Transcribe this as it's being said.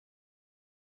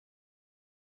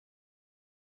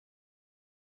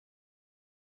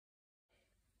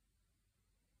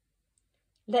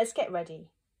Let's get ready.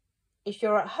 If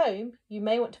you're at home, you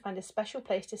may want to find a special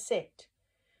place to sit,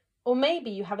 or maybe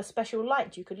you have a special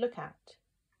light you could look at.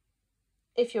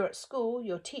 If you're at school,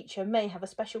 your teacher may have a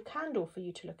special candle for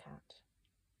you to look at.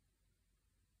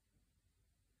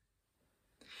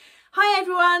 Hi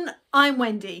everyone, I'm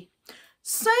Wendy.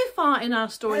 So far in our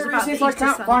stories about the Easter Sunday,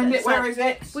 I can't find it. Where is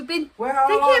it? We've been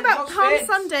thinking about Palm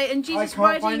Sunday and Jesus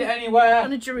riding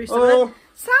on a Jerusalem.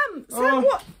 Sam,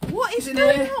 what is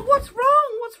going on? What's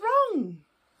wrong?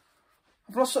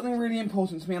 I've lost something really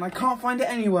important to me and I can't find it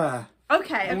anywhere.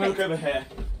 Okay. I'm going to look over here.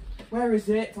 Where is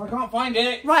it? I can't find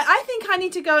it. Right, I think I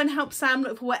need to go and help Sam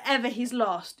look for whatever he's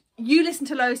lost. You listen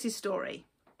to Lois's story.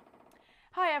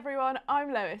 Hi everyone,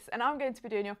 I'm Lois and I'm going to be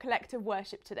doing your collective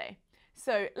worship today.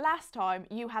 So last time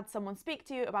you had someone speak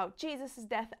to you about Jesus'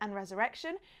 death and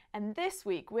resurrection, and this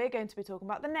week we're going to be talking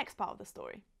about the next part of the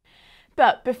story.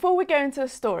 But before we go into the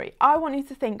story, I want you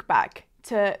to think back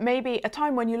to maybe a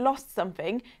time when you lost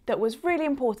something that was really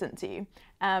important to you.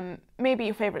 Maybe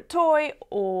your favourite toy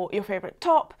or your favourite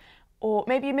top, or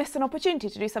maybe you missed an opportunity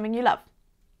to do something you love.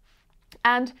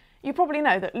 And you probably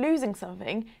know that losing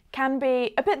something can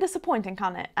be a bit disappointing,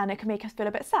 can't it? And it can make us feel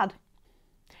a bit sad.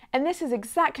 And this is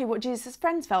exactly what Jesus'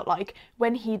 friends felt like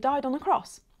when he died on the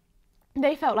cross.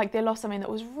 They felt like they lost something that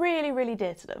was really, really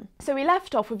dear to them. So we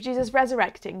left off with Jesus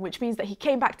resurrecting, which means that he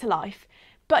came back to life,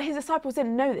 but his disciples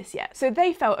didn't know this yet. So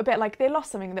they felt a bit like they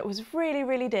lost something that was really,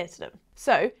 really dear to them.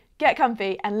 So get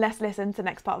comfy and let's listen to the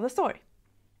next part of the story.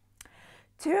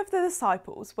 Two of the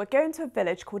disciples were going to a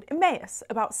village called Emmaus,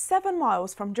 about 7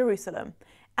 miles from Jerusalem,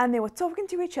 and they were talking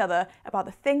to each other about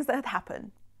the things that had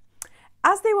happened.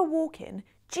 As they were walking,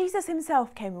 Jesus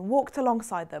himself came and walked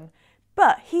alongside them,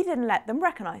 but he didn't let them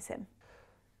recognise him.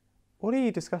 What are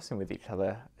you discussing with each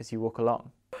other as you walk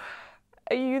along?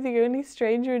 Are you the only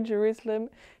stranger in Jerusalem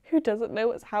who doesn't know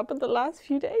what's happened the last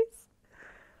few days?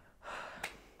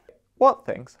 What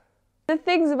things? The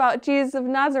things about Jesus of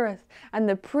Nazareth and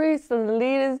the priests and the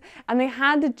leaders, and they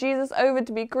handed Jesus over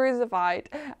to be crucified,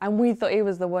 and we thought he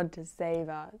was the one to save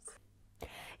us.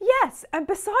 Yes, and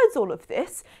besides all of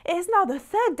this, it is now the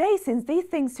 3rd day since these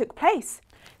things took place.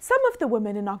 Some of the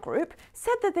women in our group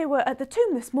said that they were at the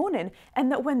tomb this morning,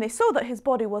 and that when they saw that his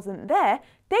body wasn't there,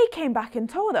 they came back and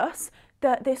told us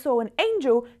that they saw an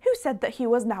angel who said that he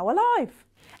was now alive.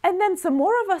 And then some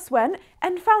more of us went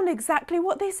and found exactly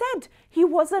what they said. He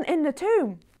wasn't in the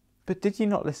tomb. But did you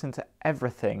not listen to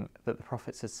everything that the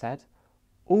prophets had said?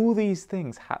 All these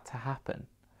things had to happen.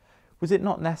 Was it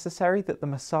not necessary that the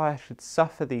Messiah should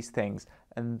suffer these things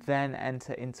and then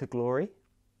enter into glory?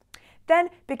 Then,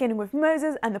 beginning with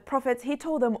Moses and the prophets, he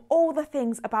told them all the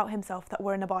things about himself that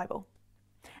were in the Bible.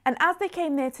 And as they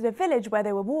came near to the village where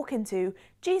they were walking to,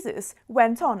 Jesus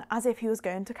went on as if he was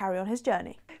going to carry on his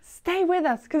journey. Stay with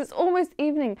us, because it's almost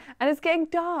evening and it's getting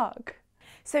dark.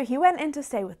 So he went in to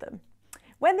stay with them.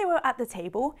 When they were at the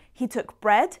table, he took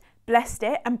bread, blessed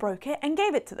it and broke it and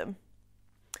gave it to them.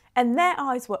 And their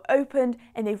eyes were opened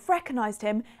and they recognised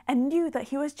him and knew that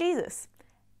he was Jesus.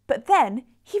 But then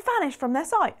he vanished from their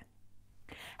sight.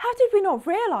 How did we not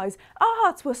realise? Our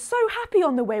hearts were so happy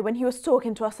on the way when he was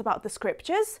talking to us about the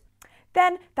scriptures.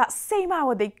 Then, that same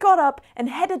hour, they got up and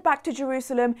headed back to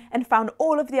Jerusalem and found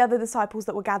all of the other disciples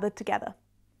that were gathered together.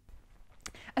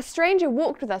 A stranger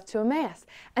walked with us to Emmaus,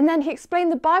 and then he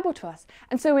explained the Bible to us.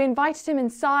 And so we invited him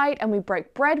inside and we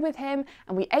broke bread with him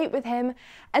and we ate with him.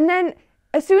 And then,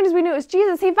 as soon as we knew it was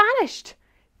Jesus, he vanished.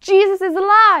 Jesus is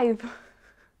alive.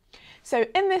 So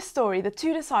in this story, the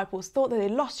two disciples thought that they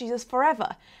lost Jesus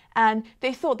forever, and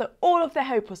they thought that all of their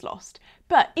hope was lost.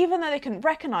 But even though they couldn't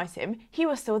recognise him, he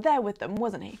was still there with them,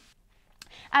 wasn't he?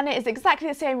 And it is exactly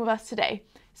the same with us today.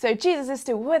 So Jesus is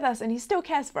still with us and he still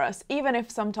cares for us, even if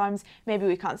sometimes maybe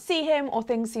we can't see him or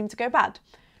things seem to go bad.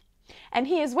 And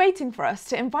he is waiting for us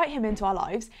to invite him into our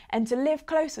lives and to live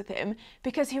close with him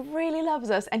because he really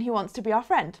loves us and he wants to be our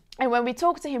friend. And when we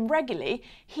talk to him regularly,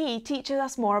 he teaches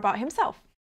us more about himself.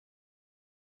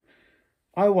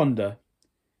 I wonder,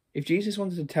 if Jesus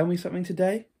wanted to tell me something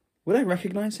today, would I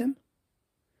recognise him?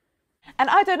 And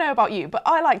I don't know about you, but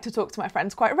I like to talk to my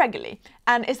friends quite regularly.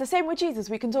 And it's the same with Jesus,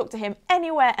 we can talk to him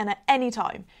anywhere and at any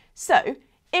time. So,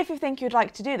 if you think you'd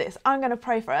like to do this, I'm going to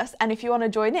pray for us, and if you want to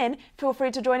join in, feel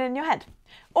free to join in your head.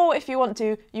 Or if you want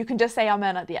to, you can just say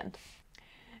amen at the end.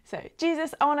 So,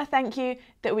 Jesus, I want to thank you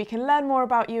that we can learn more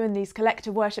about you in these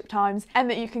collective worship times, and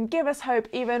that you can give us hope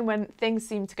even when things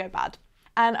seem to go bad.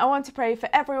 And I want to pray for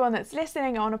everyone that's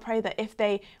listening. I want to pray that if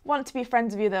they want to be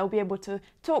friends with you, they'll be able to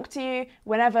talk to you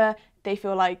whenever they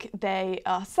feel like they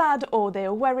are sad or they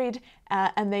are worried,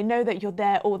 and they know that you're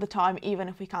there all the time, even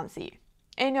if we can't see you.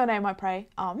 In your name I pray,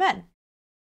 Amen.